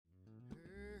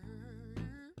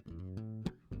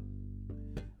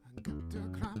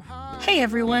Hey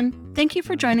everyone, thank you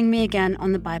for joining me again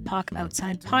on the BIPOC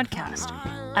Outside podcast.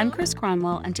 I'm Chris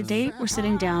Cronwell, and today we're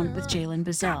sitting down with Jalen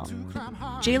Bazell.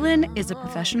 Jalen is a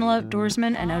professional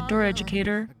outdoorsman and outdoor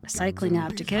educator, a cycling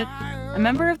advocate, a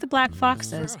member of the Black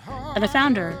Foxes, and a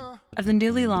founder of the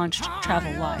newly launched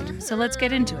Travel Wide. So let's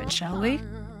get into it, shall we?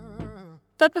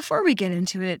 But before we get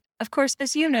into it, of course,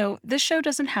 as you know, this show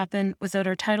doesn't happen without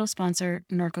our title sponsor,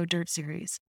 Norco Dirt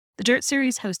Series. The Dirt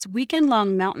Series hosts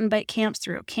weekend-long mountain bike camps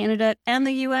throughout Canada and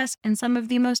the US in some of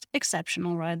the most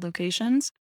exceptional ride locations.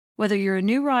 Whether you're a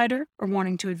new rider or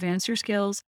wanting to advance your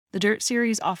skills, the Dirt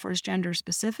Series offers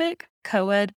gender-specific,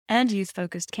 co-ed, and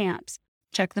youth-focused camps.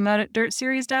 Check them out at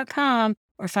dirtseries.com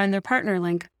or find their partner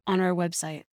link on our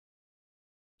website.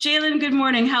 Jalen, good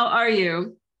morning. How are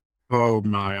you? Oh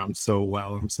my, I'm so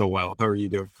well. How are you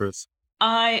doing, Chris?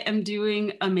 I am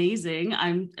doing amazing.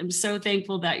 I'm so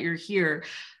thankful that you're here.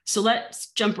 So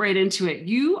let's jump right into it.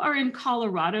 You are in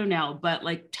Colorado now, but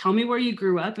tell me where you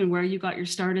grew up and where you got your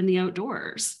start in the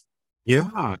outdoors.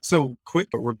 Yeah. So quick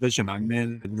revision. I'm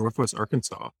in Northwest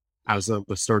Arkansas as of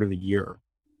the start of the year.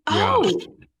 Yeah. Oh,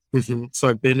 So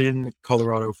I've been in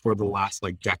Colorado for the last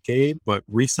decade, but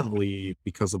recently,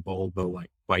 because of all the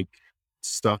bike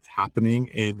stuff happening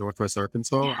in Northwest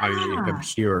Arkansas, I am yeah.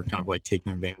 here kind of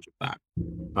taking advantage of that.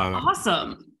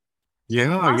 Awesome.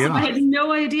 Yeah, Awesome. I yeah. had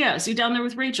no idea. So you're down there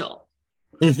with Rachel.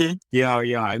 Yeah,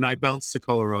 yeah. And I bounce to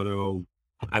Colorado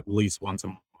at least once a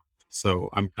month. So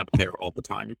I'm kind of there all the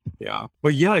time. Yeah.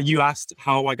 But yeah, you asked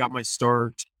how I got my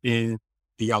start in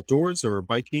the outdoors or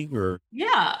biking or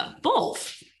Yeah,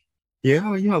 both. yeah.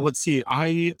 Let's see.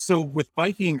 So with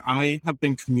biking, I have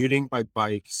been commuting by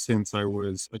bike since I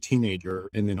was a teenager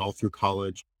and then all through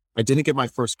college. I didn't get my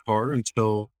first car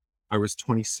until I was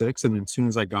 26. And then as soon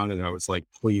as I got it, I was like,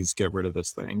 please get rid of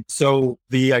this thing. So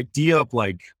the idea of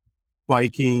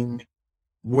biking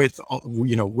with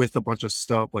with a bunch of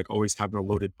stuff, always having a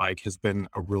loaded bike has been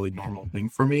a really normal thing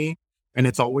for me. And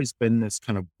it's always been this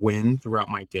kind of win throughout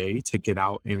my day to get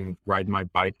out and ride my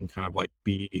bike and kind of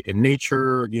be in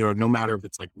nature, no matter if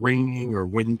it's raining or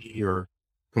windy or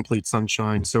complete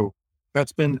sunshine. So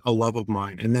that's been a love of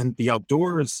mine. And then the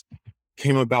outdoors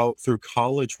came about through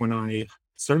college when I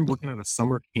started looking at a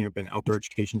summer camp and outdoor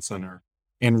education center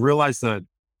and realized that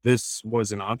this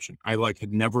was an option. I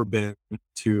had never been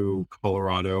to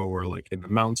Colorado or in the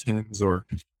mountains, or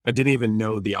I didn't even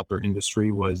know the outdoor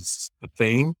industry was a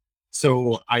thing.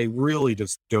 So I really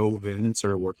just dove in and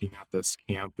started working at this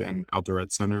camp and outdoor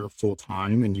ed center full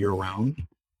time and year round.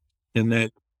 And then,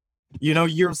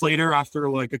 years later, after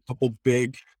a couple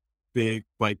big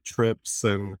bike trips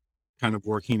and kind of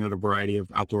working at a variety of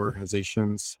outdoor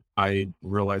organizations, I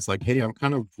realized hey, I'm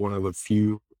kind of one of the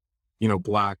few,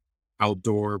 Black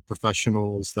outdoor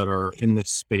professionals that are in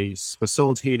this space,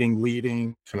 facilitating,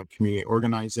 leading, kind of community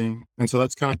organizing. And so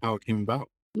that's kind of how it came about.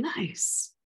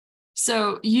 Nice.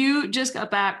 So you just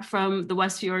got back from the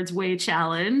West Fjords Way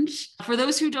Challenge. For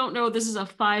those who don't know, this is a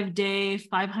 5-day,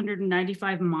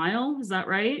 595 mile. Is that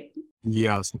right?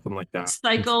 Yeah, something like that.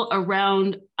 Cycle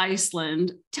around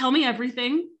Iceland. Tell me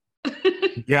everything.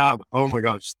 Yeah. Oh my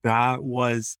gosh. That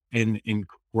was an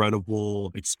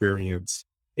incredible experience.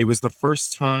 It was the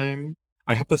first time,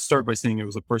 I have to start by saying it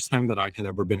was the first time that I had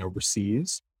ever been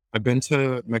overseas. I've been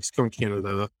to Mexico and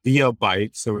Canada via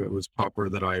bike, so it was proper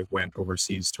that I went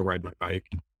overseas to ride my bike.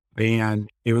 And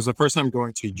it was the first time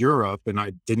going to Europe, and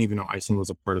I didn't even know Iceland was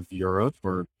a part of Europe,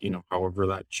 or however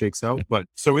that shakes out. But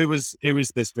so it was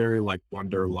this very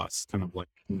wanderlust kind of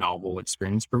novel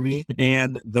experience for me.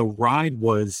 And the ride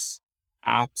was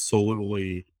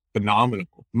absolutely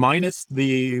phenomenal, minus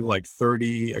the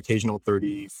 30, occasional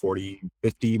 30, 40,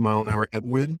 50 mile an hour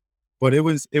headwind. But it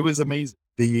was amazing.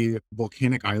 The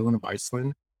volcanic island of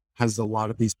Iceland has a lot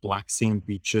of these black sand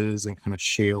beaches and kind of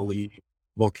shaly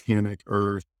volcanic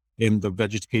earth. And the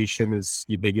vegetation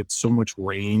they get so much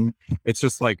rain. It's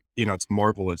just it's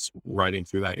marvelous riding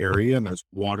through that area. And there's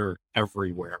water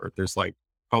everywhere. There's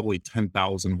probably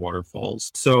 10,000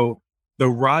 waterfalls. So the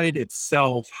ride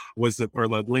itself or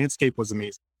the landscape was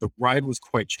amazing. The ride was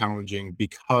quite challenging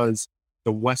because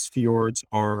the West Fjords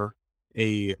are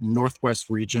a northwest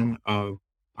region of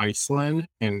Iceland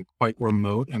and quite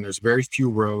remote, and there's very few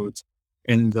roads.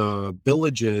 And the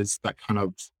villages that kind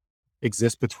of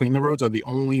exist between the roads are the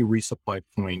only resupply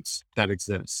points that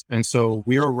exist. And so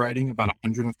we were riding about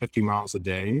 150 miles a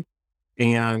day.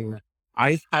 And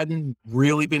I hadn't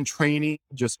really been training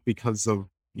just because of,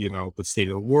 the state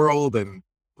of the world, and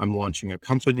I'm launching a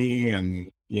company and,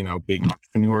 being an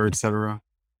entrepreneur, et cetera.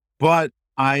 But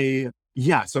I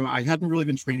Yeah, so I hadn't really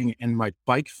been training and my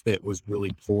bike fit was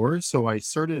really poor. So I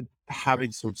started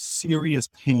having some serious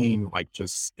pain, like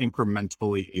just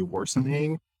incrementally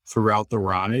worsening throughout the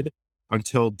ride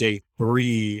until day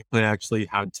three. I actually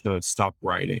had to stop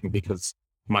riding because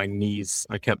my knees,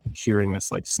 I kept hearing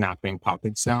this like snapping,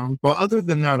 popping sound. Well, other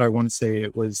than that, I want to say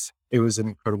it was an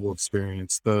incredible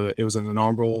experience. It was an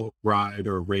inaugural ride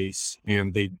or race,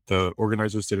 and the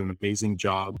organizers did an amazing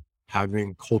job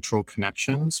having cultural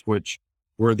connections, which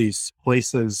were these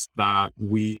places that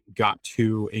we got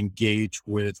to engage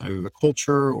with either the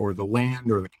culture or the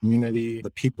land or the community, the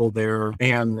people there.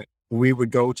 And we would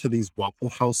go to these waffle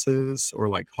houses or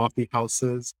like coffee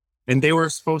houses. And they were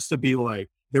supposed to be like,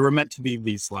 they were meant to be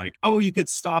these like, oh, you could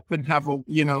stop and have a,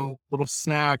 little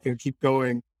snack and keep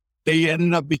going. They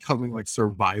ended up becoming like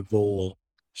survival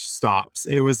stops.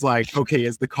 It was like, okay,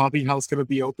 is the coffee house going to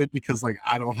be open? Because like,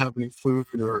 I don't have any food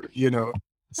or.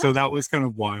 So that was kind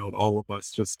of wild. All of us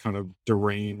just kind of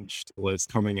deranged was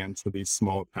coming into these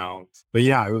small towns. But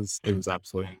yeah, it was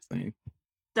absolutely insane.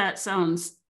 That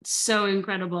sounds so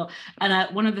incredible.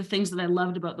 And one of the things that I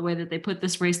loved about the way that they put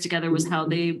this race together was how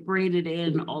they braided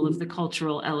in all of the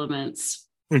cultural elements.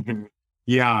 Mhm.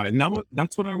 Yeah, and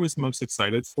that's what I was most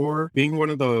excited for. Being one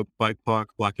of the BIPOC,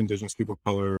 Black Indigenous People of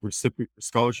Color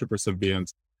scholarship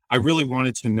recipients, I really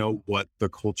wanted to know what the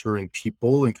culture and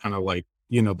people and kind of like,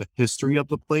 the history of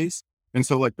the place. And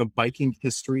so like the biking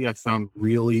history I found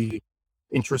really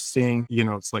interesting.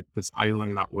 It's like this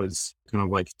island that was kind of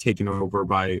like taken over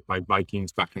by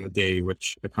Vikings back in the day,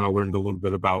 which I kind of learned a little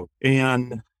bit about.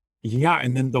 And yeah,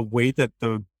 and then the way that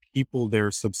the people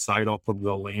there subside off of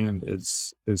the land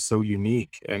is so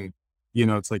unique. And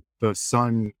it's like the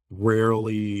sun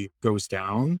rarely goes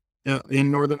down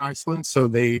in northern Iceland, so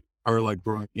they are like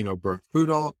growing food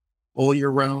all year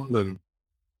round, and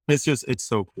it's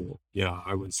so cool. Yeah,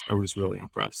 I was really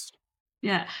impressed.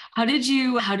 Yeah. How did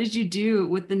you do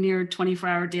with the near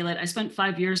 24-hour daylight? I spent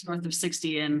 5 years north of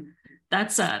 60, and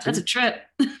that's a trip.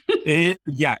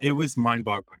 It was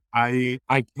mind-boggling. I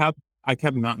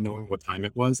kept not knowing what time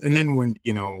it was. And then when,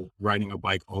 riding a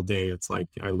bike all day, it's like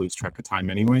I lose track of time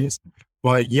anyways.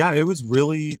 But yeah, it was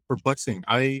really perplexing.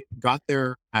 I got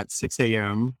there at 6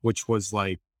 a.m., which was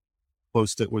like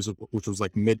which was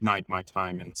like midnight my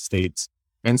time in the States.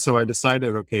 And so I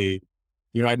decided, okay,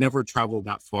 I'd never traveled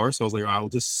that far. So I was like, I'll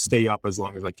just stay up as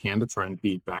long as I can to try and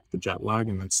beat back the jet lag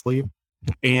and then sleep.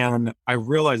 And I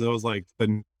realized it was like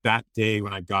that day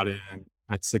when I got in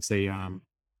at 6 a.m.,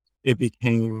 it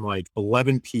became like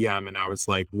 11 p.m. And I was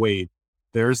like, wait,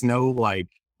 there's no like,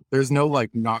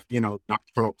 not,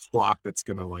 nocturnal clock that's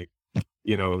going to like,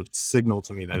 signal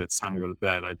to me that it's time to go to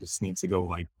bed. I just need to go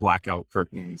like black out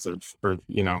curtains or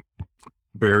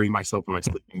bury myself in my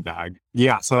sleeping bag.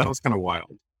 Yeah. So that was kind of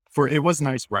wild. It was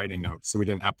nice riding though. So we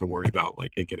didn't have to worry about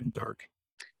like it getting dark.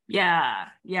 Yeah,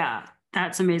 yeah,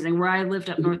 that's amazing. Where I lived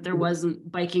up north, there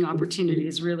wasn't biking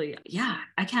opportunities really. Yeah,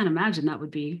 I can't imagine that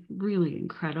would be really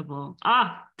incredible.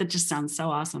 That just sounds so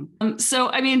awesome. So,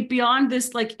 I mean, beyond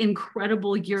this like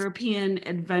incredible European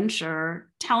adventure,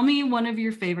 tell me one of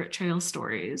your favorite trail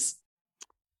stories.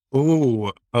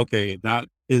 Oh, okay. That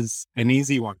is an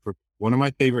easy one for one of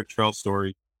my favorite trail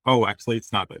stories. Oh, actually,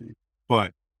 it's not that easy,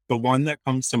 but the one that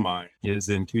comes to mind is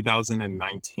in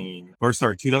 2019, or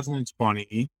sorry,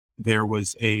 2020. There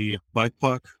was a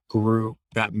BIPOC group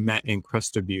that met in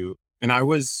Crested Butte, and I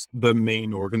was the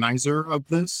main organizer of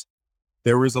this.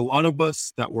 There was a lot of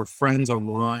us that were friends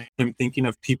online. I'm thinking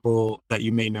of people that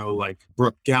you may know, like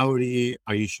Brooke Gowdy,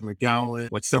 Aisha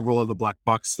McGowan, like several of the Black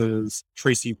Boxes,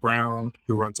 Tracy Brown,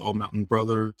 who runs All Mountain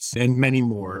Brothers, and many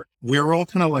more. We were all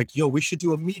kind of like, yo, we should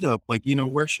do a meetup. Like,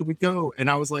 where should we go? And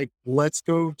I was like, let's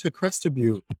go to Crested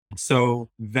Butte.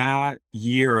 So that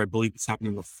year, I believe it's happened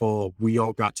in the fall, we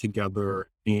all got together.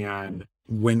 And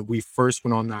when we first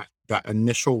went on that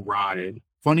initial ride,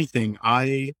 funny thing,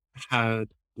 I had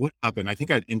what happened? I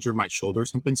think I'd injured my shoulder or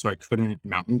something, so I couldn't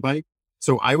mountain bike.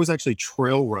 So I was actually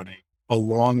trail running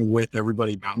along with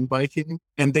everybody mountain biking.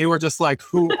 And they were just like,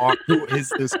 who is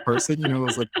this person? It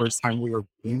was like first time we were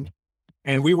meeting.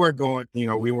 And we were going,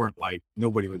 we weren't like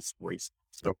nobody was racing.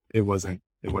 So it wasn't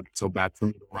so bad for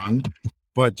me to run.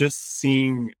 But just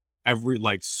seeing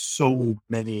like so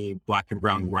many black and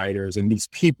brown riders and these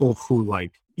people who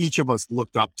like each of us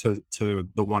looked up to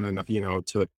the one enough,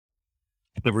 to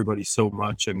everybody so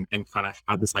much and kind of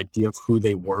had this idea of who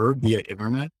they were via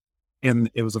internet. And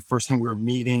it was the first time we were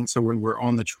meeting. So when we're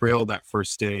on the trail that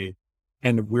first day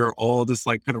and we're all just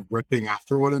like kind of ripping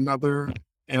after one another.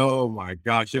 And oh my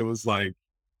gosh, it was like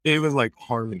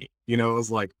harmony, it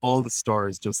was like all the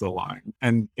stars just aligned.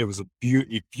 And it was a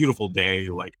beautiful day.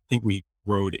 Like I think we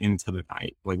rode into the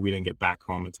night. Like we didn't get back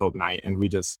home until night. And we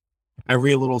just,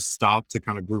 every little stop to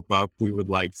kind of group up, we would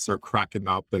like start cracking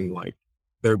up and like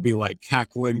there'd be like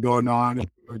cackling going on. And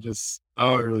we were just,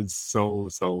 oh, it was so,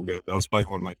 so good. That was probably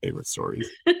one of my favorite stories.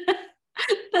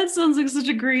 That sounds like such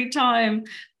a great time.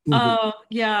 Mhm. Oh,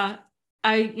 yeah.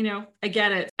 I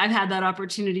get it. I've had that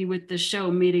opportunity with the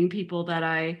show, meeting people that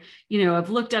I've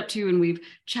looked up to, and we've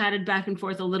chatted back and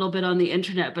forth a little bit on the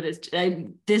internet, but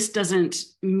this doesn't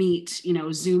meet,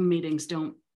 Zoom meetings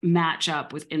don't match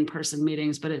up with in-person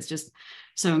meetings, but it's just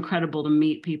so incredible to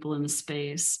meet people in the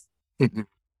space.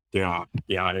 Yeah,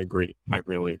 yeah, I agree. I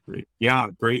really agree. Yeah,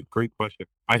 great question.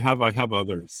 I have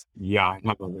others. Yeah, I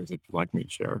have others if you'd like me to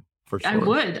share for sure.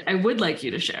 I would like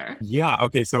you to share. Yeah,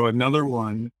 okay. So another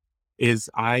one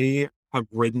is I have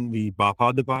ridden the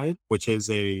Baja Divide, which is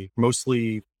a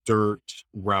mostly dirt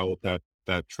route that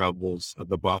travels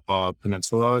the Baja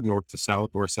Peninsula north to south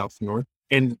or south to north.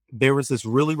 And there was this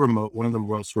really remote, one of the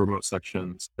most remote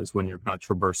sections is when you're kind of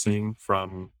traversing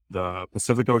from the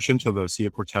Pacific Ocean to the Sea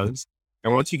of Cortez.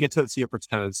 And once you get to the Sea of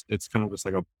Cortez, it's kind of just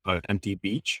like a empty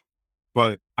beach.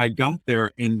 But I got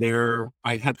there and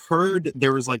I had heard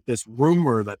there was like this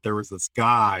rumor that there was this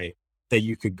guy that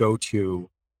you could go to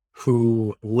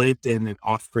who lived in an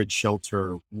off-grid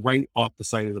shelter right off the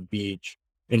side of the beach.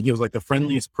 And he was like the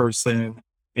friendliest person.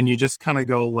 And you just kind of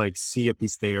go like see if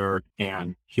he's there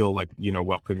and he'll like,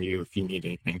 welcome you. If you need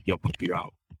anything, he'll help you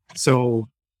out. So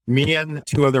me and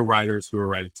two other riders who were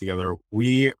riding together,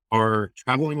 we are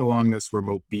traveling along this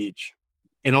remote beach.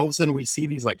 And all of a sudden we see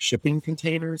these like shipping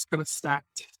containers kind of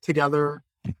stacked together.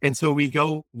 And so we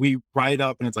ride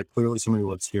up and it's like clearly somebody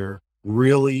lives here.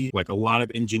 Really like a lot of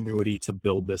ingenuity to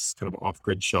build this kind of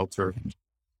off-grid shelter.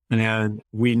 And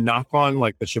we knock on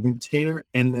like the shipping container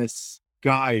and this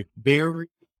guy, very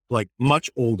like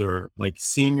much older, like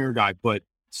senior guy, but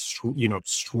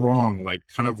strong, like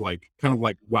kind of like,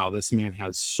 wow, this man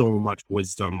has so much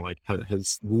wisdom, like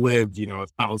has lived,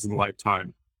 1,000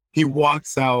 lifetimes. He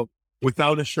walks out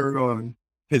without a shirt on.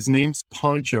 His name's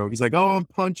Pancho. He's like, oh, I'm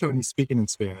Pancho. And he's speaking in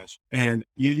Spanish. And,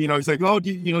 he's like, oh,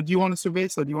 do you want a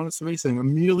cerveza? Do you want a cerveza? And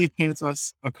immediately hands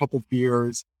us a couple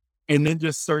beers and then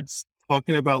just starts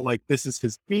talking about like, this is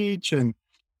his beach and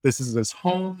this is his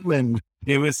home. And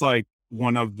it was like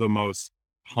one of the most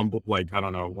humble, like, I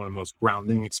don't know, one of the most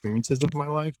grounding experiences of my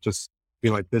life. Just be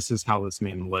like, this is how this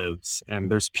man lives.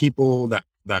 And there's people that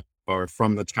are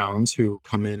from the towns who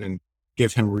come in and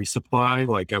give him resupply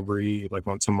like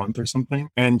once a month or something.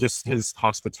 And just his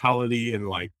hospitality and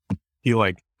like, he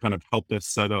like kind of helped us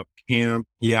set up camp.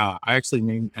 Yeah. I actually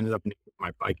ended up naming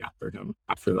my bike after him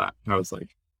after that. I was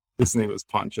like, his name was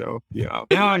Pancho. Yeah.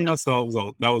 Yeah. I know.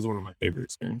 So that was one of my favorite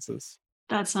experiences.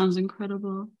 That sounds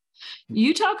incredible.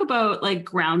 You talk about like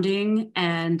grounding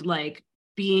and like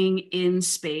being in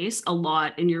space a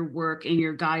lot in your work, in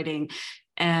your guiding.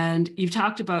 And you've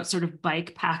talked about sort of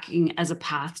bike packing as a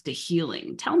path to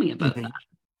healing. Tell me about that.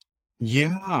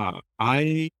 Yeah,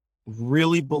 I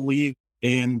really believe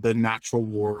in the natural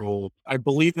world. I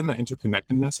believe in the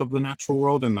interconnectedness of the natural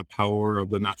world and the power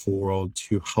of the natural world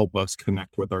to help us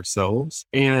connect with ourselves.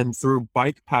 And through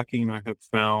bike packing, I have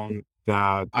found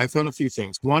that I found a few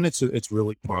things. One, it's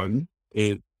really fun.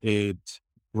 It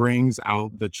brings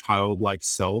out the childlike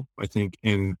self. I think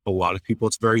in a lot of people,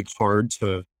 it's very hard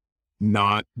to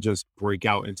not just break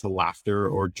out into laughter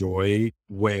or joy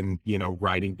when,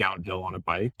 riding downhill on a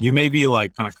bike. You may be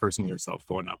like kind of cursing yourself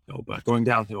going uphill, but going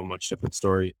downhill, much different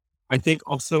story. I think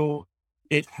also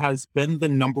it has been the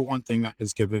number one thing that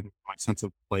has given my sense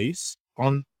of place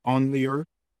on the earth.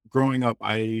 Growing up,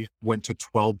 I went to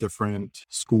 12 different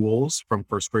schools from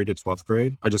first grade to 12th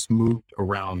grade. I just moved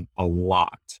around a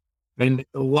lot. And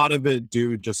a lot of it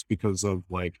due just because of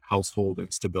like household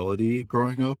instability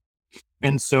growing up.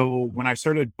 And so when I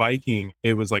started biking,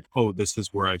 it was like, oh, this is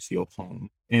where I feel home.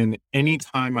 And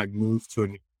anytime I moved to a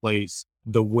new place,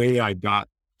 the way I got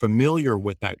familiar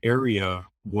with that area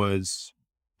was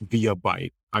via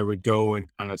bike. I would go and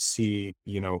kind of see,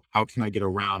 how can I get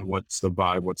around? What's the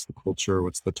vibe? What's the culture?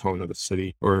 What's the tone of the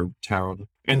city or town?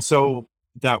 And so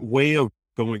that way of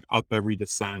going up every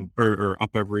descent or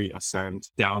up every ascent,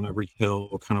 down every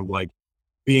hill, kind of like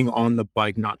being on the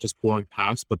bike, not just blowing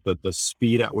past, but the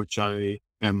speed at which I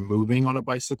am moving on a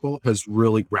bicycle has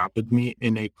really grounded me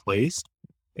in a place.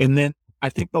 And then I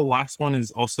think the last one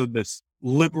is also this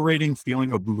liberating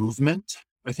feeling of movement.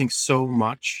 I think so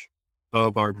much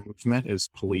of our movement is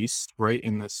policed, right?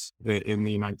 In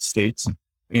the United States.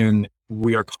 And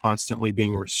we are constantly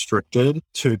being restricted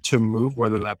to move,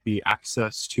 whether that be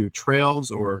access to trails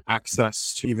or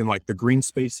access to even like the green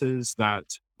spaces that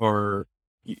are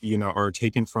are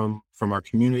taken from our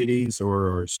communities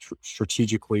or are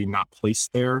strategically not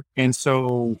placed there. And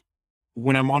so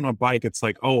when I'm on a bike, it's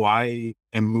like, oh, I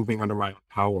am moving under my own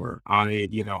power.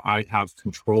 I have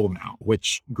control now,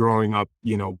 which growing up,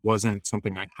 wasn't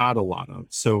something I had a lot of.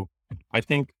 So I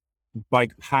think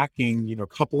bike packing,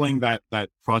 coupling that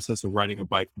process of riding a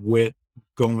bike with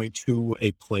going to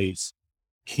a place,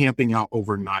 camping out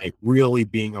overnight, really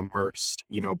being immersed,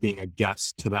 being a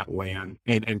guest to that land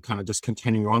and kind of just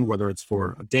continuing on, whether it's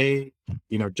for a day,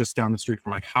 just down the street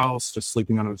from my house, just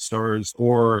sleeping under the stars,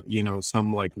 or,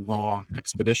 some like long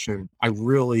expedition. I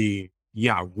really,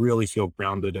 yeah, really feel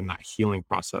grounded in that healing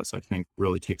process, I think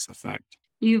really takes effect.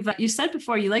 You said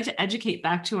before you like to educate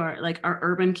back to our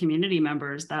urban community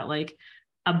members that like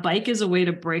a bike is a way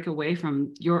to break away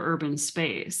from your urban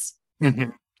space.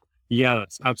 Mhm.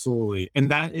 Yes, absolutely. And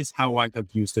that is how I have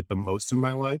used it the most in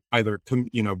my life, either,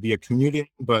 via commuting,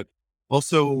 but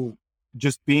also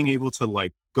just being able to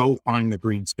like go find the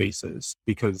green spaces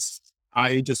because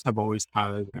I just have always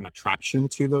had an attraction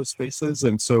to those spaces.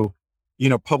 And so,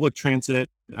 public transit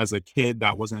as a kid,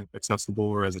 that wasn't accessible,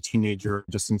 or as a teenager,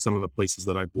 just in some of the places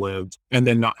that I've lived, and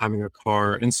then not having a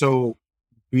car. And so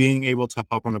being able to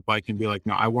hop on a bike and be like,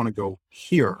 no, I want to go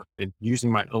here, and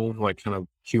using my own like kind of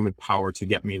human power to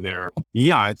get me there.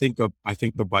 Yeah, I think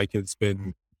the bike has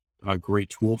been a great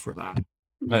tool for that.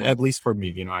 At least for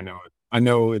me, I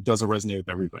know it doesn't resonate with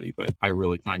everybody, but I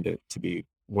really find it to be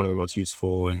one of the most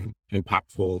useful and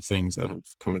impactful things that have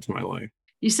come into my life.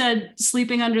 You said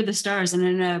sleeping under the stars. And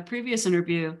in a previous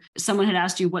interview, someone had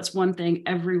asked you, what's one thing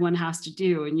everyone has to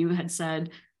do? And you had said,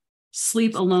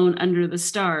 sleep alone under the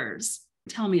stars.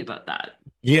 Tell me about that.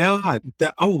 Yeah,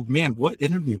 oh man, what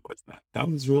interview was that?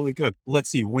 That was really good. Let's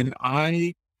see. When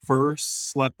I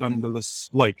first slept under this,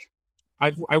 like,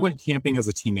 I went camping as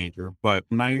a teenager, but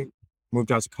when I moved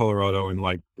out to Colorado and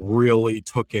like really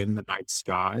took in the night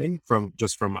sky from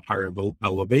a higher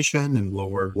elevation and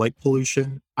lower light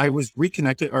pollution, I was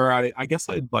reconnected, or I guess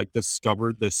I'd like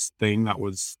discovered this thing that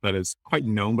is quite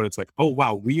known, but it's like, oh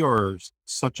wow, we are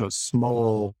such a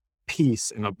small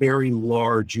piece in a very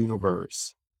large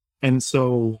universe. And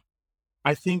so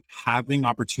I think having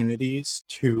opportunities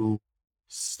to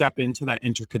step into that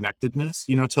interconnectedness,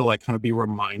 to like kind of be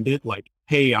reminded, like,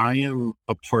 hey, I am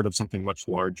a part of something much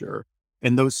larger.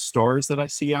 And those stars that I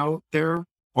see out there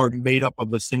are made up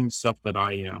of the same stuff that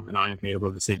I am, and I am made up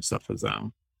of the same stuff as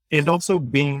them. And also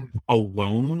being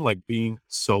alone, like being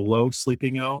solo,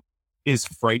 sleeping out is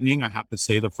frightening. I have to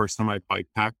say, the first time I bike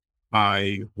packed,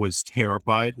 I was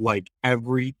terrified. Like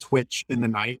every twitch in the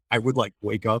night, I would like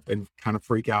wake up and kind of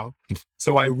freak out.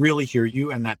 So I really hear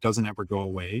you, and that doesn't ever go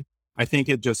away. I think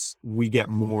we get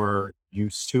more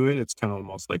used to it. It's kind of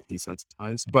almost like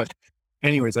desensitized. But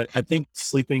anyways, I think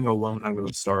sleeping alone under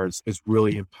the stars is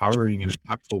really empowering and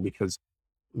impactful because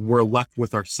we're left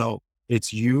with ourselves.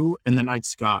 It's you and the night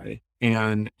sky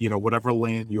and, whatever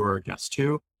land you're a guest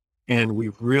to. And we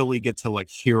really get to like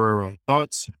hear our own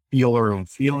thoughts, feel our own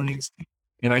feelings.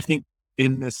 And I think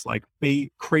in this like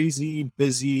crazy,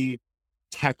 busy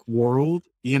tech world,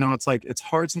 it's like, it's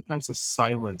hard sometimes to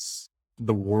silence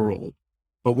the world.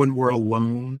 But when we're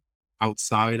alone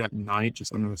outside at night,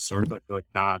 just under the stars, I feel like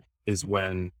that is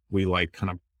when we like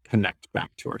kind of connect back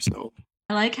to ourselves.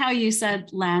 I like how you said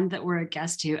land that we're a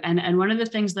guest to. And one of the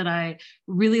things that I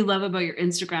really love about your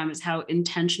Instagram is how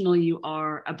intentional you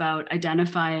are about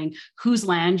identifying whose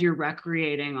land you're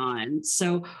recreating on.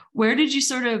 So where did you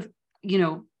sort of,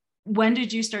 when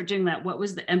did you start doing that? What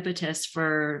was the impetus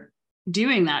for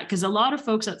doing that? Because a lot of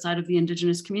folks outside of the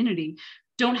Indigenous community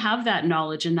don't have that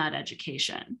knowledge and that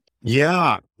education.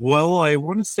 Yeah. Well, I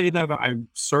want to say that I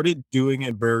started doing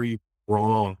it very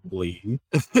wrongly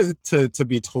to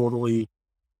be totally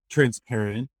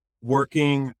transparent.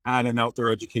 Working at an outdoor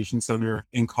education center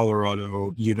in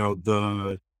Colorado,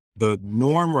 the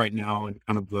norm right now and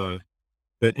kind of the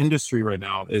industry right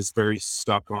now is very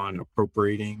stuck on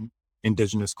appropriating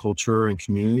Indigenous culture and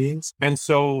communities. And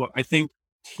so I think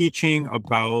teaching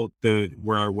about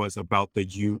where I was about the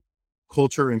youth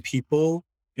culture and people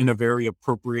in a very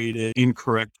appropriated,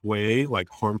 incorrect way, like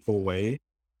harmful way,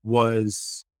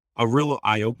 was a real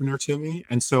eye opener to me.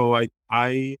 And so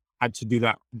I had to do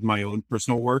that my own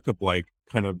personal work of like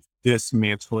kind of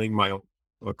dismantling my own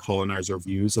colonizer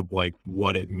views of like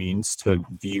what it means to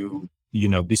view,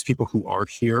 these people who are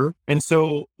here. And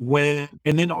so and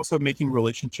then also making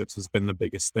relationships has been the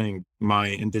biggest thing. My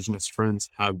Indigenous friends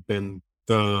have been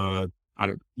I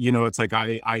don't, it's like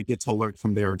I get to learn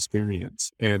from their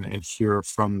experience and hear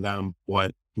from them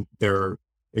what their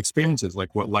experiences,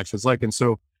 like what life is like. And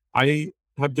so I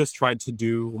have just tried to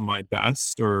do my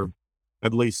best, or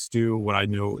at least do what I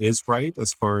know is right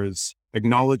as far as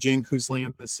acknowledging whose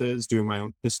land this is, doing my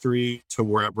own history to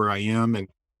wherever I am. And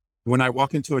when I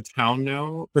walk into a town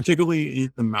now, particularly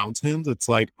in the mountains, it's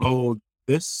like, oh,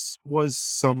 this was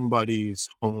somebody's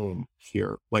home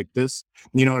here. Like this,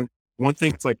 and one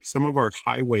thing, it's like some of our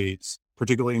highways,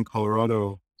 particularly in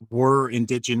Colorado, were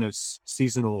indigenous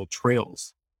seasonal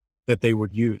trails that they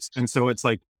would use. And so it's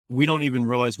like, we don't even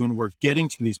realize when we're getting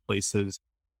to these places,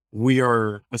 we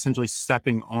are essentially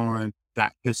stepping on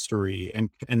that history, and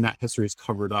that history is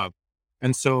covered up.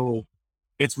 And so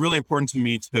it's really important to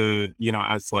me to,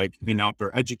 as like an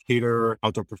outdoor educator,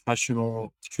 outdoor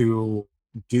professional, to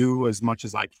do as much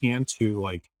as I can to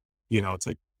like, it's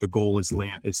like the goal is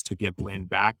to get land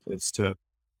back, is to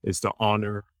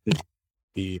honor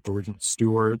the original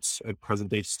stewards and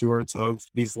present day stewards of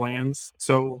these lands.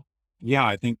 So yeah,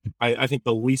 I think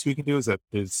the least we can do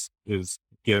is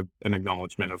give an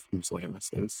acknowledgement of whose land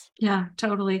this is. Yeah,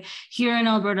 totally. Here in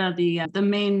Alberta, the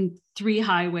main three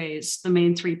highways, the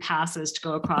main three passes to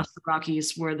go across the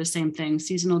Rockies were the same thing: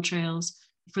 seasonal trails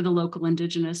for the local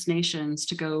Indigenous nations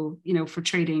to go, for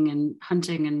trading and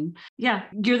hunting. And yeah,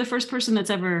 you're the first person that's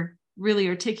ever really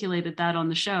articulated that on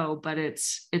the show, but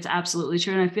it's absolutely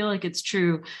true. And I feel like it's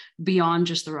true beyond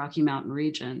just the Rocky Mountain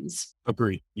regions.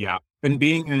 Agree. Yeah. And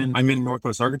I'm in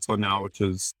Northwest Arkansas now, which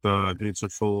is the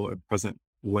ancestral and present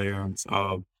lands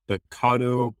of the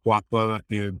Caddo, Guapa,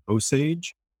 and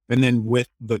Osage. And then with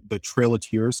the Trail of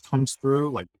Tears comes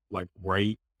through, like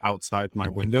right outside my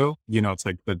window, it's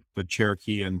like the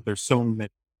Cherokee, and there's so many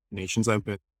nations I've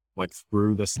been like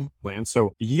through this land.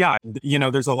 So yeah,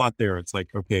 there's a lot there. It's like,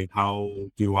 okay, how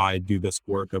do I do this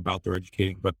work about their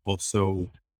educating? But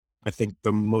also I think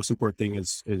the most important thing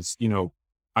is,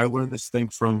 I learned this thing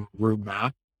from Rube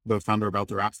Mack, the founder of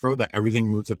Outdoor Afro, that everything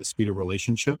moves at the speed of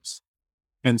relationships.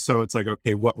 And so it's like,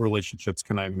 okay, what relationships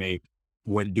can I make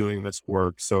when doing this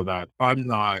work so that I'm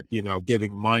not,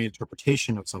 giving my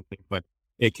interpretation of something, but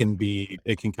it can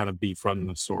kind of be from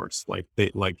the source. Like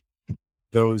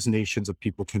those nations of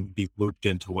people can be looped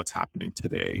into what's happening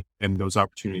today, and those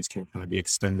opportunities can kind of be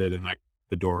extended, and like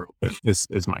the door open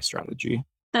is my strategy.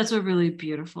 That's a really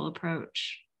beautiful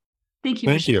approach. Thank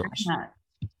you for sharing that.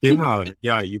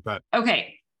 Yeah, you bet.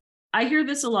 Okay. I hear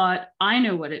this a lot. I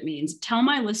know what it means. Tell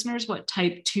my listeners what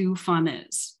type 2 fun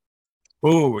is.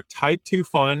 Oh, type 2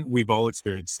 fun. We've all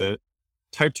experienced it.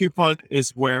 Type 2 fun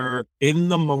is where in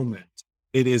the moment,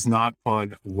 it is not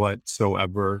fun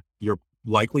whatsoever. You're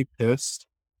likely pissed.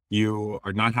 You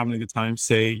are not having a good time.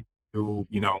 Say you,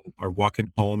 are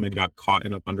walking home and got caught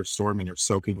in a thunderstorm and you're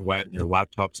soaking wet and your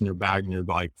laptop's in your bag and you're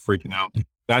like freaking out.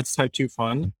 That's type 2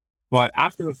 fun. But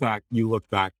after the fact, you look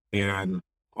back and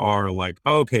are like,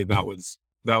 oh, okay, that was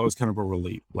kind of a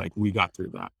relief. Like we got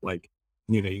through that. Like,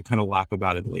 you kind of laugh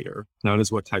about it later. That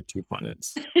is what type 2 fun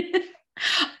is.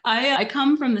 I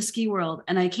come from the ski world,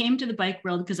 and I came to the bike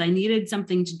world because I needed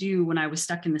something to do when I was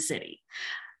stuck in the city.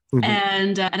 Mm-hmm.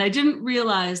 And I didn't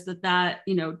realize that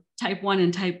type 1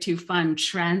 and type 2 fun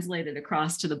translated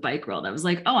across to the bike world. I was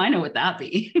like, oh, I know what that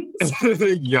means.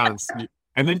 Yes.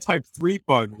 And then type 3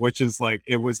 fun, which is like,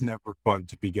 it was never fun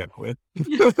to begin with.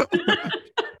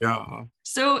 Yeah.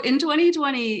 So in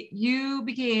 2020, you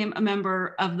became a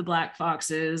member of the Black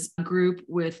Foxes, a group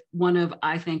with one of,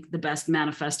 I think, the best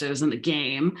manifestos in the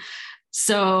game.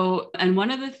 So, and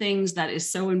one of the things that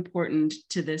is so important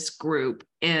to this group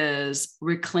is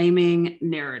reclaiming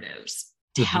narratives.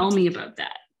 Tell me about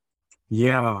that.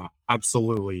 Yeah,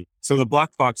 absolutely. So the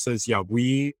Black Foxes,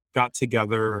 we got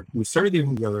together, we started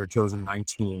getting together in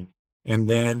 2019. And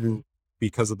then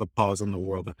because of the pause in the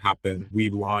world that happened, we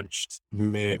launched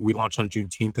on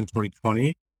Juneteenth in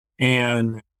 2020.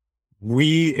 And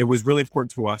it was really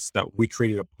important to us that we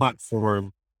created a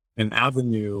platform, an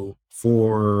avenue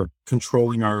for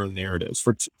controlling our own narratives,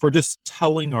 for just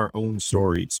telling our own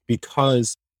stories,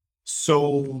 because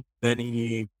so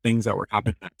many things that were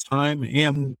happening at that time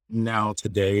and now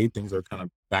today, things are kind of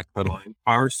backpedaling.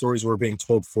 Our stories were being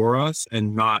told for us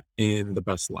and not in the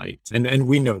best light. And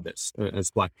we know this as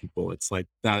Black people. It's like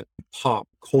that pop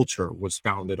culture was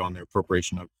founded on the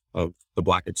appropriation of the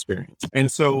Black experience. And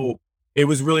so it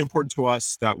was really important to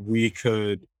us that we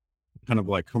could kind of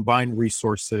like combine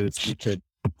resources. We could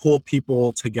pull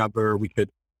people together. We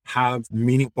could have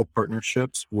meaningful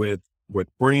partnerships with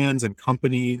brands and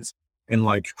companies, and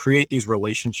like create these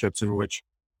relationships in which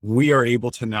we are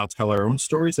able to now tell our own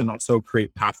stories and also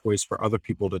create pathways for other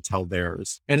people to tell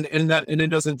theirs. And it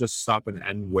doesn't just stop and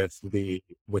end with the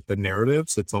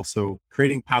narratives. It's also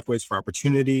creating pathways for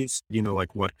opportunities,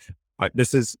 like what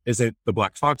this isn't the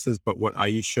Black Foxes, but what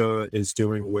Aisha is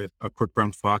doing with a Quick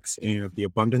Brown Fox and the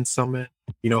Abundance Summit,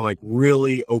 like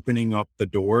really opening up the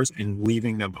doors and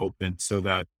leaving them open so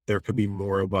that there could be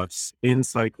more of us in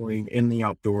cycling, in the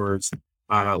outdoors,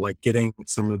 like getting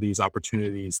some of these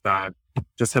opportunities that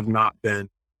just have not been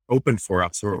open for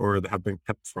us or have been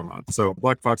kept from us. So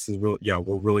Black Fox is really,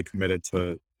 we're really committed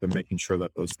to making sure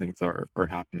that those things are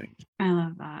happening. I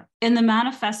love that. In the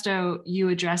manifesto, you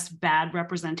address bad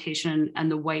representation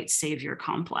and the white savior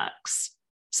complex.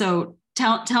 So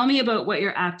tell me about what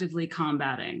you're actively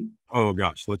combating. Oh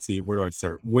gosh, let's see. Where do I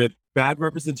start? With bad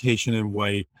representation and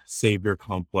white savior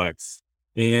complex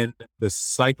in the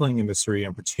cycling industry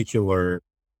in particular,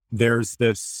 there's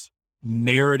this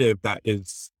narrative that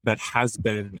has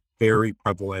been very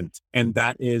prevalent. And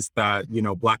that is that,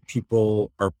 Black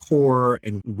people are poor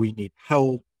and we need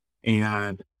help.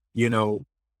 And,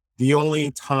 the only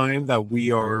time that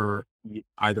we are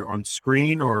either on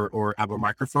screen or have a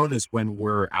microphone is when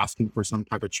we're asking for some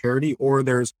type of charity, or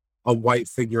there's a white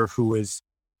figure who is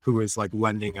like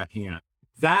lending a hand.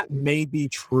 That may be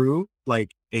true,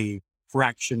 like a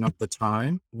fraction of the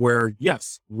time where,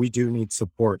 yes, we do need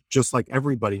support, just like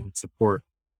everybody needs support.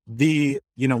 The,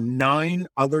 9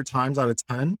 other times out of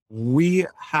 10, we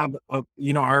have,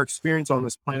 our experience on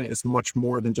this planet is much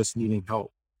more than just needing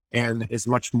help and is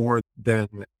much more than,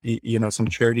 some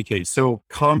charity case. So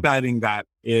combating that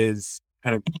is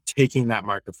kind of taking that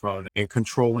microphone and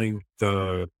controlling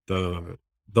the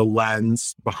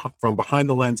lens from behind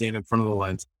the lens and in front of the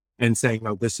lens and saying,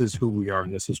 no, this is who we are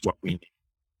and this is what we need.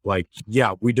 Like,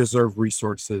 yeah, we deserve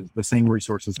resources, the same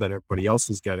resources that everybody else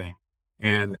is getting.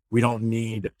 And we don't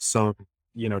need some,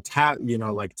 tag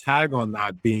on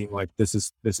that being like, this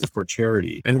is for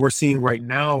charity. And we're seeing right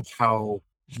now how,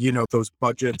 those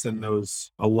budgets and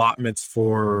those allotments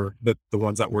for the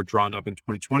ones that were drawn up in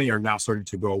 2020 are now starting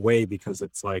to go away because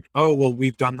it's like, oh, well,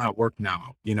 we've done that work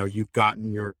now. You've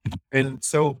gotten and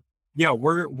so yeah,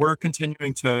 we're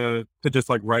continuing to just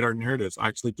like write our narratives. I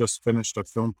actually just finished a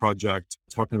film project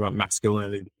talking about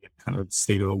masculinity and kind of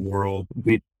state of the world.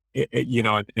 And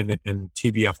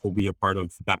TBF will be a part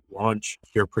of that launch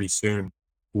here pretty soon,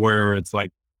 where it's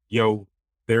like,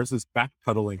 there's this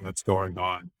backpedaling that's going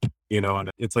on,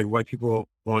 and it's like white people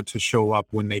want to show up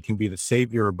when they can be the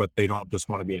savior, but they don't just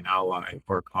want to be an ally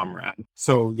or a comrade.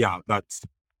 So yeah, that's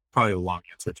probably a long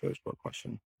answer to a short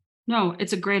question. No,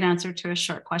 it's a great answer to a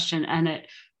short question. And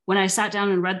when I sat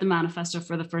down and read the manifesto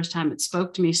for the first time, it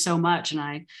spoke to me so much.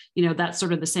 And that's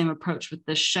sort of the same approach with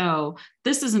this show.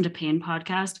 This isn't a pain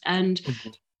podcast. And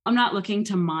I'm not looking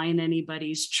to mine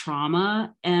anybody's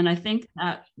trauma. And I think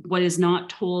that what is not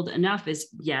told enough is,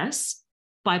 yes,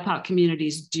 BIPOC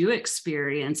communities do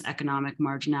experience economic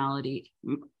marginality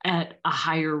at a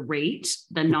higher rate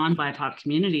than non-BIPOC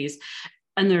communities.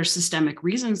 And there are systemic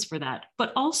reasons for that.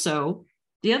 But also,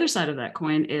 the other side of that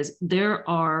coin is there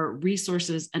are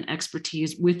resources and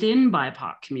expertise within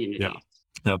BIPOC communities.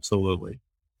 Yeah, absolutely.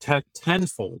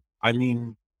 Tenfold. I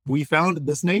mean, we founded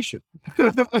this nation.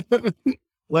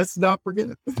 Let's not forget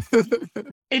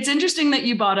it. It's interesting that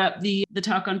you brought up the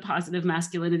talk on positive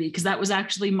masculinity, because that was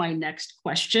actually my next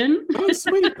question. Oh,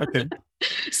 sweet. Okay.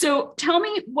 So tell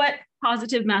me what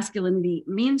positive masculinity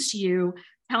means to you.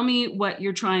 Tell me what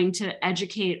you're trying to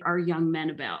educate our young men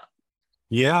about.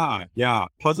 Yeah.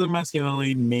 Positive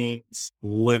masculinity means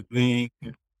living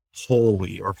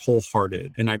wholly or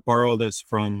wholehearted. And I borrow this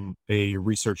from a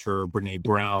researcher, Brene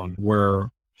Brown, where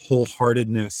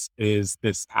wholeheartedness is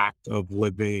this act of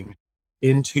living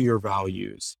into your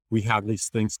values. We have these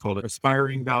things called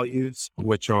aspiring values,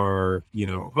 which are,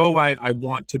 I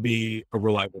want to be a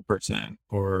reliable person,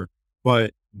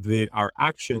 but our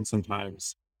actions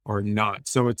sometimes are not.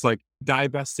 So it's like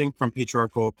divesting from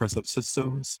patriarchal oppressive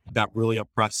systems that really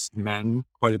oppress men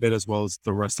quite a bit, as well as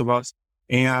the rest of us.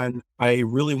 And I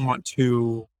really want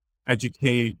to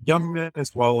educate young men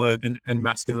as well as and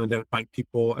masculine identifying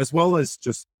people, as well as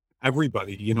just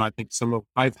everybody. I think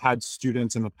I've had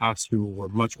students in the past who were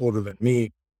much older than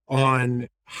me on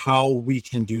how we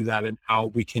can do that and how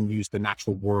we can use the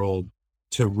natural world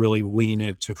to really lean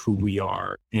into who we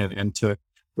are and to,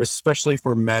 especially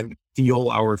for men, feel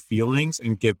our feelings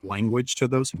and give language to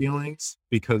those feelings.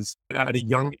 Because at a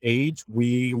young age,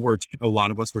 a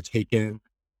lot of us were taken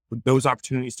those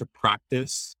opportunities to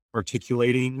practice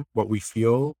articulating what we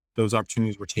feel. Those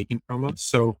opportunities were taken from us.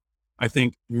 So I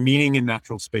think meeting in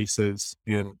natural spaces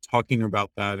and talking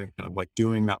about that and kind of like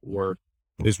doing that work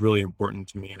is really important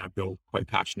to me. And I feel quite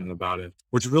passionate about it,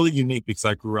 which is really unique because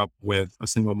I grew up with a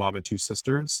single mom and 2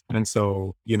 sisters. And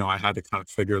so, I had to kind of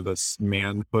figure this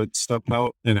manhood stuff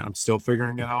out, and I'm still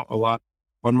figuring it out a lot.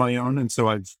 on my own. And so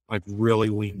I've really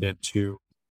leaned into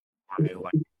my,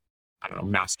 like, I don't know,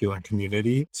 masculine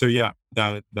community. So yeah,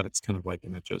 that's kind of like,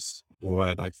 and just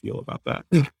what I feel about that.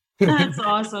 That's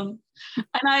awesome.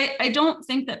 And I don't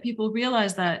think that people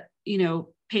realize that,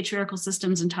 patriarchal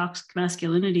systems and toxic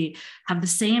masculinity have the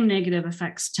same negative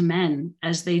effects to men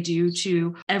as they do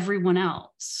to everyone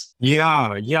else.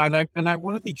 Yeah, yeah. And I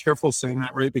want to be careful saying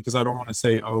that, right? Because I don't want to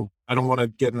say, oh, I don't want to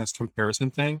get in this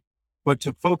comparison thing, but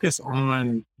to focus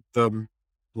on the,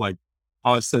 like,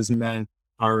 us as men,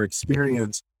 our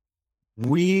experience,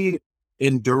 we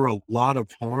endure a lot of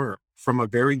harm from a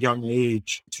very young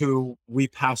age to we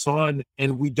pass on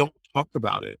and we don't talk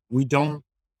about it. We don't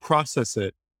process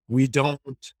it. We don't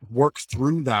work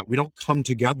through that. We don't come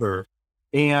together.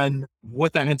 And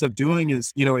what that ends up doing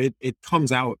is, it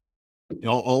comes out,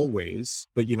 always,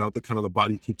 but the kind of the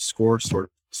body keeps score sort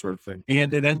of thing.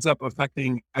 And it ends up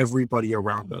affecting everybody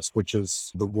around us, which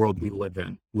is the world we live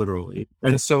in, literally.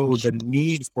 And so the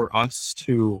need for us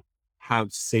to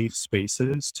have safe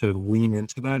spaces to lean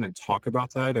into that and talk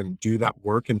about that and do that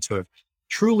work and to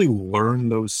truly learn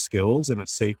those skills in a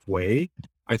safe way,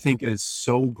 I think is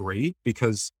so great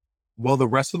because while the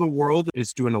rest of the world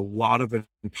is doing a lot of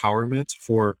empowerment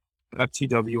for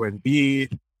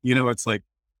FTWNB, it's like,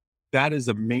 that is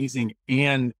amazing.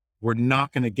 And we're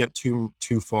not going to get too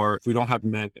far if we don't have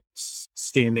men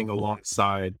standing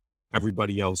alongside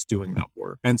everybody else doing that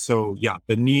work. And so, yeah,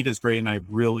 the need is great. And I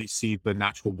really see the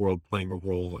natural world playing a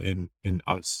role in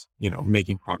us,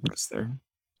 making progress there.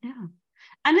 Yeah.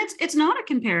 And it's not a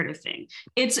comparative thing.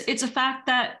 It's a fact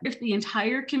that if the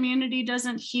entire community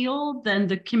doesn't heal, then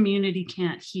the community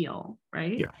can't heal,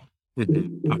 right? Yeah,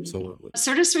 absolutely.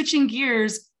 Sort of switching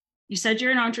gears. You said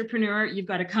you're an entrepreneur. You've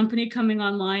got a company coming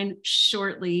online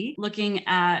shortly, looking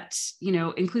at,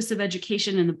 inclusive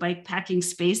education in the bike packing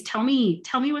space. Tell me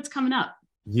what's coming up.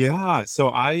 Yeah. So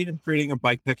I am creating a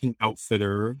bikepacking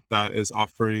outfitter that is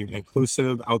offering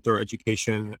inclusive outdoor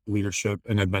education, leadership,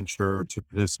 and adventure to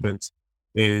participants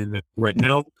in right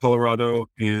now, Colorado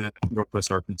and Northwest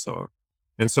Arkansas.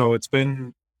 And so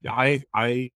I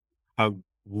have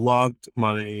loved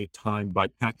my time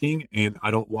bikepacking, and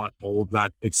I don't want all of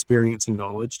that experience and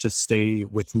knowledge to stay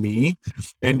with me.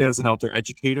 And as an outdoor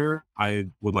educator, I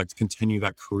would like to continue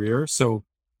that career. So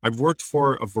I've worked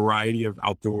for a variety of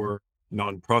outdoor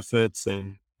nonprofits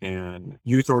and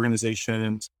youth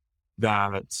organizations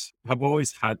that have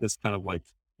always had this kind of like,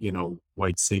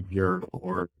 white savior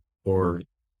or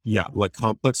yeah, like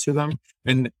complex to them.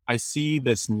 And I see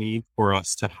this need for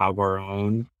us to have our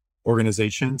own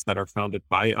organizations that are founded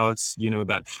by us,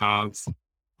 that have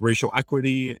racial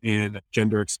equity and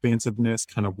gender expansiveness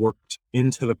kind of worked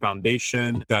into the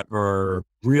foundation, that are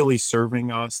really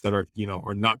serving us, that are,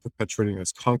 are not perpetuating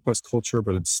this conquest culture,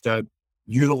 but instead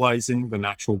utilizing the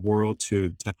natural world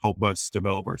to help us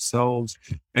develop ourselves.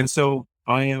 And so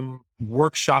I am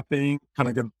workshopping, kind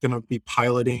of going to be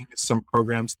piloting some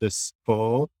programs this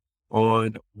fall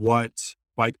on what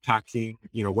bikepacking,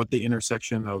 what the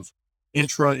intersection of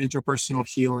interpersonal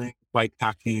healing,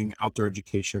 bikepacking, outdoor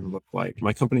education look like.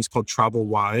 My company's called Travel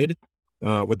Wide,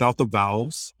 without the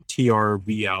vowels,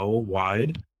 TRVL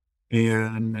Wide.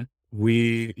 And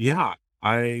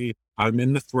I'm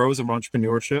in the throes of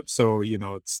entrepreneurship. So,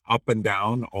 it's up and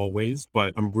down always,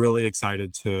 but I'm really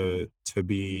excited to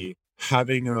be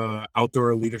having a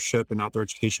outdoor leadership and outdoor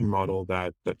education model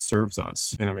that serves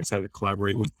us. And I'm excited to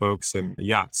collaborate with folks. And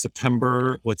yeah,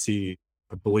 September,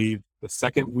 I believe the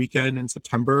second weekend in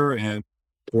September and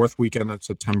fourth weekend of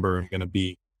September, I'm going to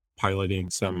be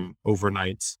piloting some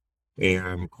overnights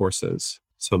and courses.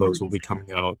 So those will be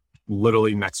coming out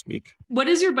literally next week. What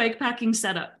is your bikepacking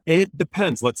setup? It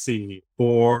depends. Let's see.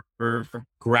 For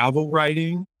gravel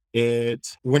riding,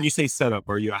 when you say setup,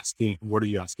 what are you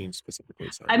asking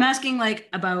specifically? Sorry. I'm asking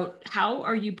about how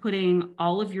are you putting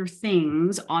all of your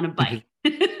things on a bike?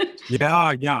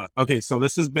 Yeah. Okay. So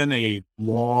this has been a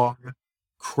long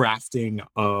crafting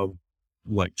of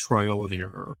trial and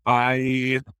error.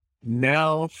 I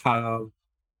now have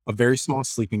a very small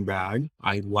sleeping bag.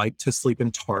 I like to sleep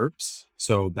in tarps.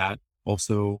 So that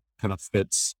also kind of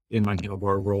fits in my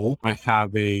handlebar role. I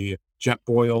have a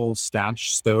Jetboil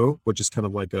stash stove, which is kind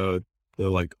of like the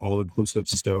all-inclusive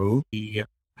stove. We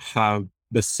have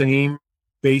the same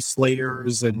base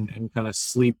layers and kind of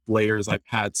sleep layers I've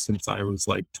had since I was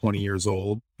 20 years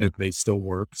old, and they still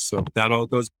work. So that all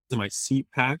goes to my seat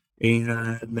pack.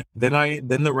 And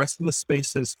then the rest of the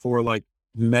space is for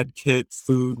med kit,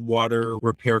 food, water,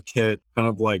 repair kit, kind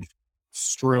of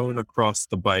strewn across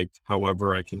the bike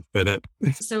however I can fit it.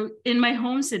 So in my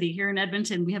home city here in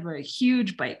Edmonton, we have a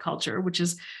huge bike culture, which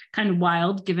is kind of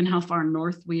wild given how far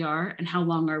north we are and how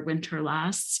long our winter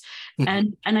lasts.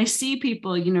 And I see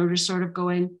people, just sort of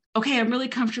going, okay, I'm really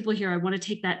comfortable here. I want to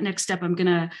take that next step. I'm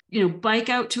gonna, bike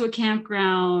out to a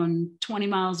campground 20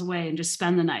 miles away and just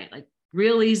spend the night, like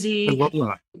real I easy. love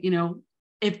that.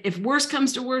 If worse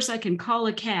comes to worse, I can call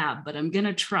a cab, but I'm going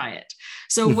to try it.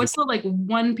 So what's the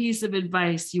one piece of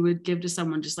advice you would give to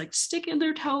someone just like sticking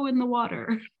their toe in the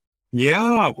water?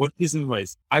 Yeah, what piece of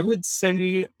advice? I would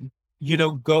say,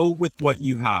 go with what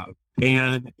you have.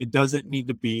 And it doesn't need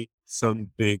to be some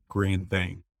big grand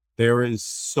thing. There is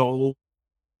so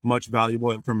much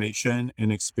valuable information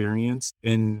and experience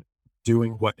in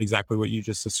doing exactly what you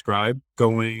just described,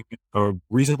 going a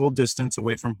reasonable distance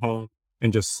away from home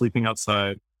and just sleeping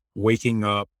outside, waking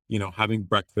up, having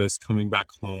breakfast, coming back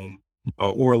home,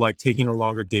 or like taking a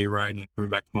longer day ride and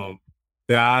coming back home.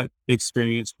 That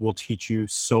experience will teach you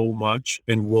so much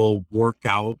and will work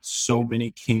out so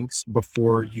many kinks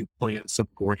before you plan some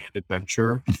grand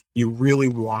adventure. You really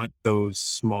want those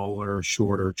smaller,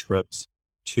 shorter trips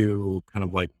to kind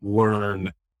of like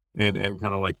learn and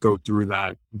kind of like go through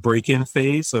that break-in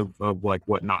phase of like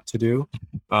what not to do.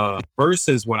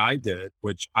 Versus what I did,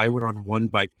 which I went on one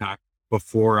bike pack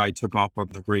before I took off on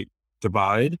the Great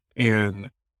Divide, and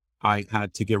I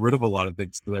had to get rid of a lot of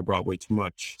things because I brought way too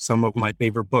much. Some of my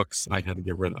favorite books I had to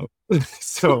get rid of.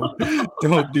 So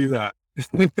don't do that.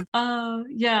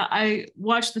 Yeah, I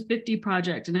watched the 50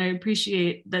 Project and I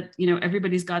appreciate that,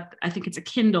 everybody's got, I think it's a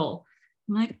Kindle.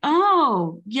 I'm like,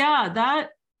 oh yeah,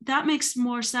 that makes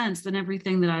more sense than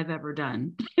everything that I've ever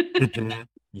done.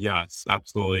 Yes,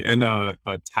 absolutely. And a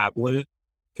tablet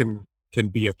can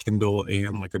be a Kindle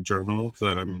and like a journal,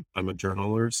 because I'm a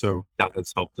journaler, so that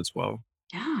has helped as well.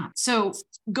 Yeah. So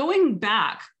going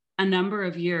back a number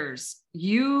of years,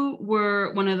 you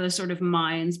were one of the sort of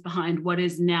minds behind what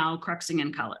is now Cruxing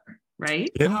in Color, right?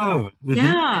 Yeah.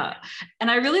 Yeah. And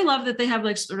I really love that they have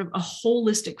like sort of a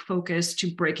holistic focus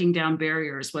to breaking down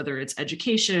barriers, whether it's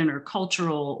education or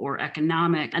cultural or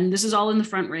economic. And this is all in the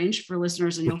Front Range for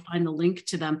listeners, and you'll find the link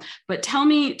to them. But tell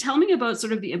me about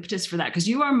sort of the impetus for that, because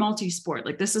you are multi-sport.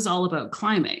 Like this is all about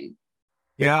climbing.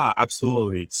 Yeah,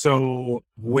 absolutely. So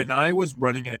when I was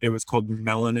running it, it was called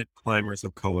Melanin Climbers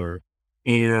of Color.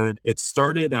 And it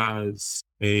started as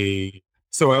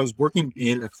so I was working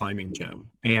in a climbing gym,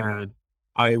 and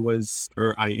I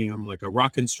am like a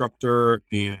rock instructor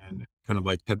and kind of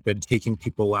like have been taking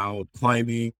people out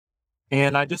climbing.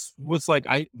 And I just was like,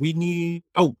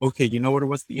 okay, you know what it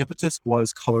was? The impetus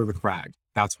was Color the Crag.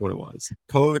 That's what it was.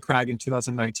 Color the Crag in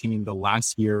 2019, the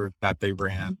last year that they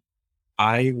ran.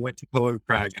 I went to Color the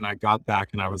Crag and I got back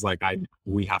and I was like,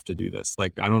 we have to do this.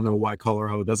 Like, I don't know why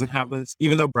Colorado doesn't have this.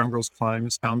 Even though Brown Girls Climb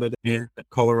is founded in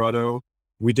Colorado,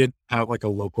 we did have like a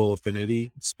local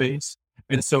affinity space.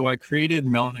 And so I created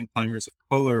Melanin Climbers of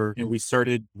Color, and we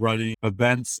started running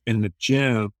events in the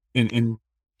gym, in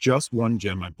just one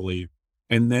gym, I believe.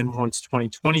 And then once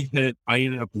 2020 hit, I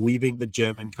ended up leaving the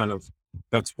gym, and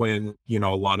that's when, a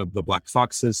lot of the Black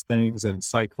Foxes things and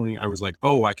cycling, I was like,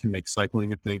 oh, I can make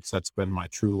cycling a thing. So that's been my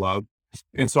true love.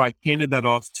 And so I handed that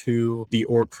off to the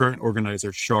current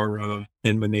organizer, Shara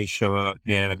and Manisha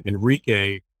and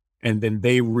Enrique. And then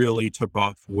they really took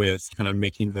off with kind of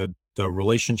making the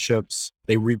relationships.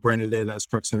 They rebranded it as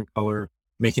Cruxing in Color,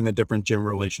 making the different gym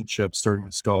relationships, starting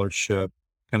with scholarship,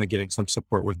 kind of getting some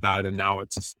support with that. And now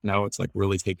it's like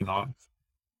really taken off.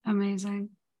 Amazing.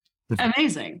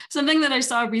 Amazing. Something that I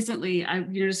saw recently, I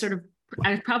was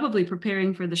probably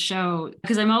preparing for the show,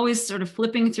 because I'm always sort of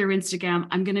flipping through Instagram.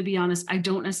 I'm going to be honest, I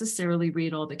don't necessarily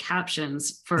read all the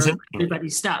captions for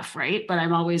everybody's stuff, right? But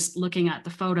I'm always looking at the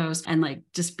photos and like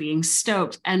just being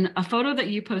stoked. And a photo that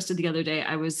you posted the other day,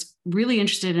 I was really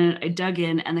interested in it. I dug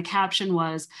in, and the caption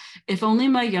was, "If only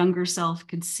my younger self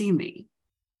could see me."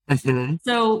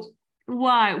 So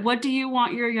why? What do you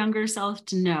want your younger self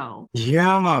to know?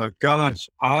 Yeah, gosh,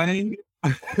 I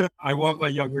I want my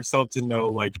younger self to know,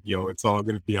 like, it's all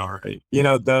gonna be all right.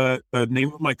 The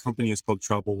name of my company is called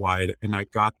Travel Wide, and I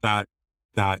got that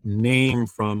name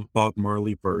from Bob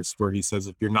Marley verse where he says,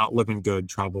 "If you're not living good,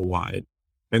 travel wide."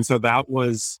 And so that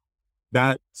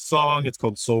song. It's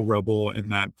called Soul Rebel,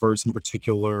 and that verse in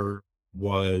particular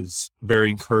was very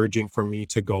encouraging for me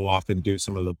to go off and do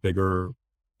some of the bigger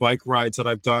bike rides that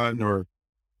I've done,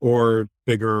 or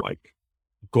bigger like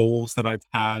goals that I've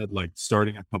had, like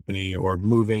starting a company or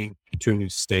moving to a new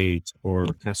state or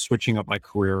kind of switching up my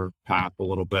career path a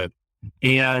little bit.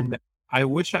 And I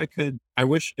wish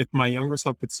if my younger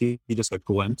self could see just a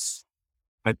glimpse,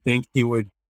 I think he would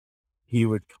he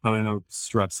would kind of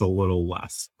stress a little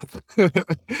less. He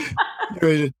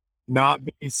would not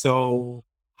be so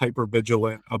hyper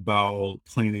vigilant about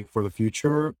planning for the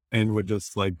future and would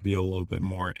just like be a little bit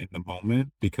more in the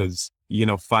moment because,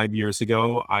 5 years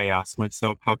ago, I asked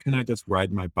myself, how can I just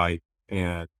ride my bike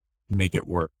and make it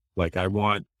work? Like I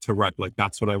want to ride, like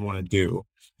that's what I want to do.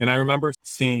 And I remember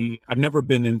seeing, I've never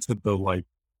been into the like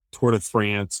Tour de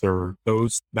France or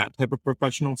that type of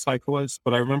professional cyclists,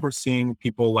 but I remember seeing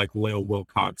people like Lael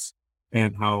Wilcox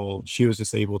and how she was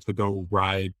just able to go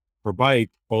ride her bike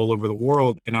all over the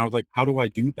world. And I was like, how do I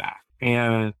do that?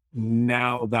 And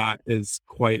now that is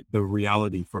quite the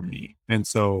reality for me. And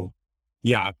so,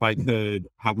 yeah, if I could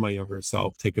have my younger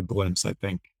self take a glimpse, I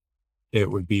think it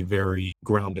would be very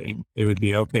grounding. It would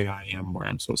be, okay, I am where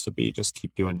I'm supposed to be. Just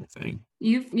keep doing your thing.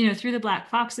 You've, through the Black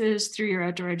Foxes, through your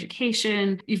outdoor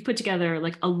education, you've put together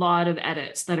like a lot of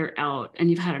edits that are out and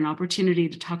you've had an opportunity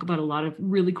to talk about a lot of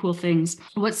really cool things.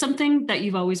 What's something that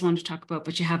you've always wanted to talk about,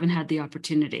 but you haven't had the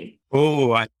opportunity?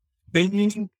 Oh, I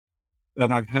think that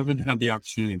I haven't had the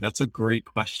opportunity. That's a great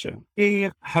question.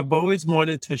 I have always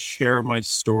wanted to share my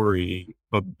story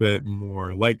a bit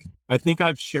more. Like, I think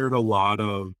I've shared a lot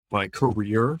of my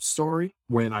career story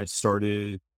when I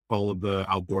started all of the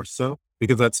outdoor stuff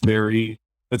because that's very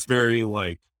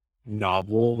like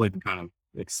novel and kind of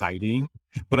exciting.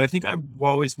 But I think I've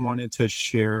always wanted to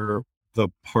share the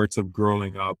parts of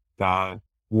growing up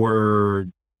were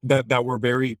that were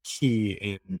very key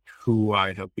in who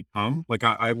I have become. Like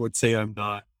I would say I'm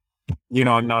not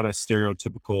a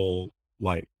stereotypical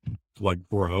like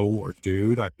bro or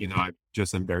dude. I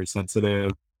just am very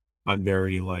sensitive. I'm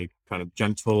very like kind of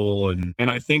gentle and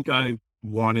I think I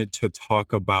wanted to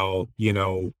talk about,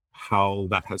 how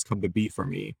that has come to be for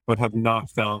me, but have not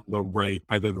found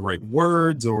either the right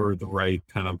words or the right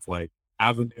kind of like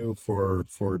avenue for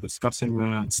discussing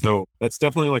that. So that's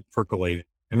definitely like percolating.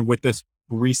 And with this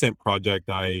recent project,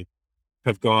 I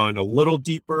have gone a little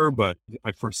deeper, but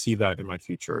I foresee that in my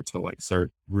future to like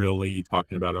start really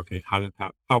talking about, okay, how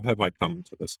have I come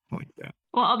to this point? Yeah.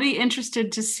 Well, I'll be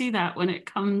interested to see that when it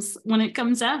comes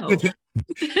out.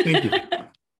 Thank you.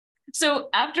 So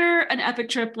after an epic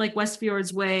trip like West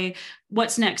Fjords Way,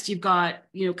 what's next? You've got,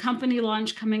 company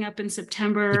launch coming up in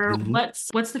September. Mhm.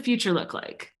 What's the future look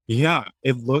like? Yeah,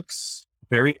 it looks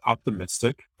very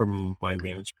optimistic from my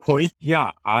vantage point.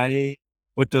 Yeah,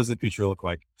 what does the future look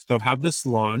like? So I have this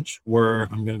launch where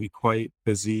I'm going to be quite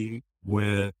busy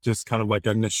with just kind of like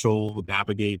initial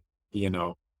navigate, you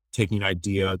know, taking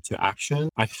idea to action.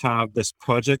 I have this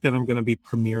project that I'm going to be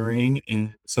premiering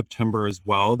in September as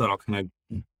well that I'll kind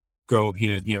of go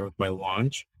hand in hand with my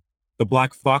launch. The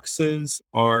Black Foxes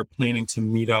are planning to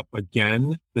meet up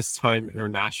again, this time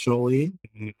internationally.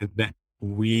 And then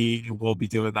we will be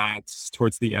doing that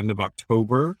towards the end of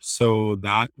October. So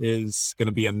that is going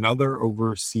to be another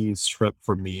overseas trip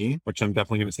for me, which I'm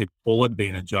definitely going to take full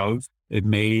advantage of. It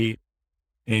may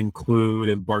include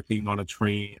embarking on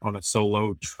a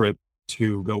solo trip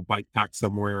to go bike pack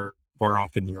somewhere far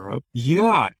off in Europe.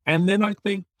 Yeah. And then I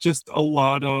think just a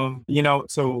lot of,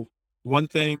 so one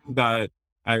thing that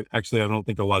I don't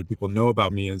think a lot of people know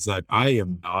about me is that I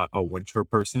am not a winter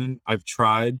person.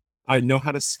 I know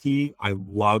how to ski. I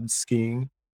love skiing,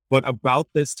 but about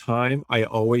this time, I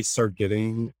always start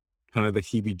getting kind of the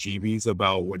heebie jeebies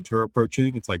about winter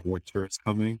approaching. It's like winter is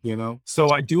coming. So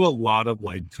I do a lot of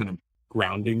like kind of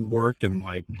grounding work and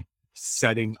like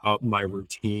setting up my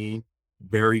routine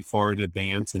very far in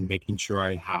advance and making sure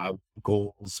I have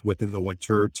goals within the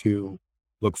winter to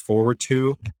look forward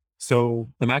to. So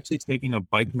I'm actually taking a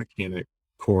bike mechanic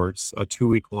course, a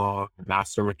 2-week long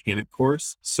master mechanic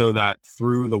course, so that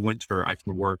through the winter I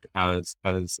can work as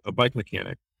a bike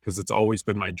mechanic because it's always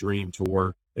been my dream to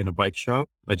work in a bike shop.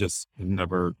 I just have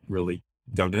never really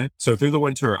done it. So through the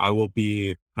winter, I will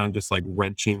be kind of just like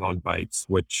wrenching on bikes,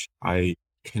 which I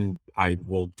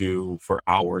will do for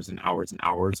hours and hours and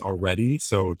hours already.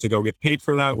 So to go get paid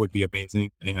for that would be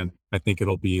amazing. And I think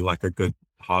it'll be like a good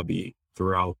hobby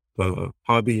throughout the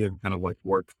hobby and kind of like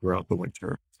work throughout the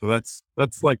winter. So that's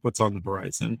like what's on the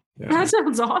horizon. Yeah. That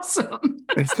sounds awesome.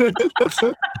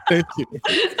 Thank you.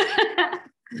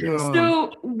 Yeah.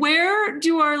 So where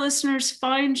do our listeners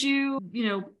find you?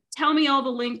 Tell me all the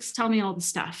links, tell me all the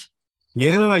stuff.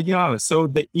 Yeah. So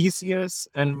the easiest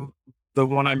and the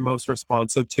one I'm most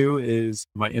responsive to is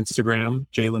my Instagram,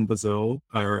 Jalen Bazil,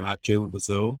 or at Jalen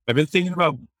Bazil. I've been thinking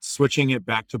about switching it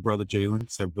back to Brother Jalen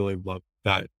because I really love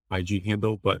that IG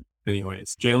handle. But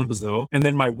anyways, Jalen Bazil. And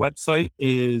then my website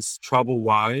is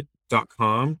travelwide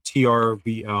trvly.com,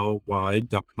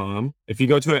 trvly.com. If you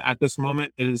go to it at this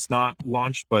moment, it is not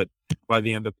launched, but by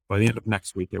the end of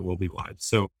next week, it will be live.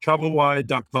 So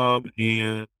travelwide.com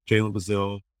and Jalen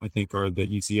Bazille, I think, are the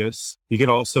easiest. You can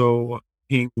also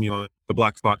ping me on the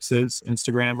Black Foxes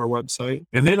Instagram or website.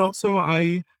 And then also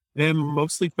I am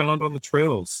mostly found on the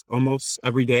trails almost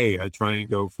every day. I try and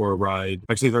go for a ride.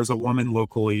 Actually, there's a woman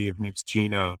locally, her name's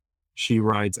Gina. She's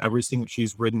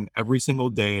ridden every single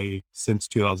day since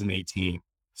 2018.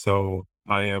 So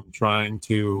I am trying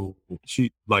to,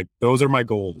 those are my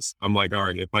goals. I'm like, all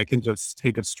right, if I can just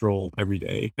take a stroll every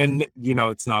day, and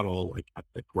it's not all like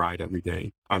epic ride every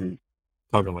day. I'm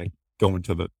talking like going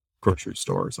to the grocery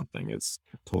store or something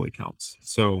totally counts.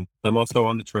 So I'm also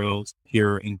on the trails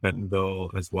here in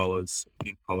Bentonville as well as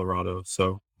in Colorado.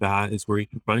 So that is where you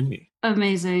can find me.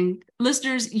 Amazing.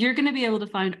 Listeners, you're going to be able to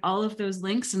find all of those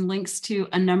links and links to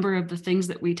a number of the things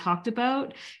that we talked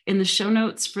about in the show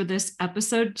notes for this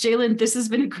episode. Jalen, this has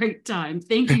been a great time.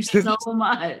 Thank you so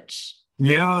much.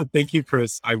 Yeah, thank you,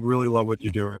 Chris. I really love what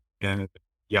you're doing. And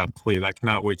yeah, please, I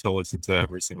cannot wait to listen to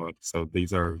every single episode.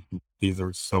 These are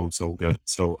so good.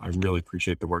 So I really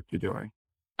appreciate the work you're doing.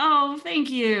 Oh, thank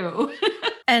you.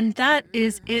 And that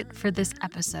is it for this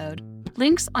episode.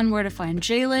 Links on where to find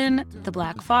Jalen, the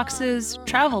Black Foxes,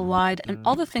 Travel Wide, and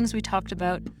all the things we talked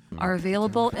about are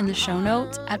available in the show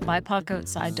notes at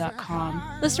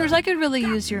BIPOCoutside.com. Listeners, I could really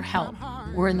use your help.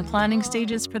 We're in the planning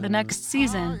stages for the next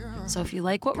season, so if you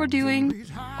like what we're doing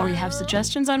or you have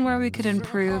suggestions on where we could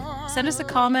improve, send us a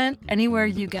comment anywhere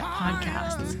you get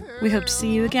podcasts. We hope to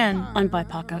see you again on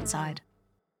BIPOC Outside.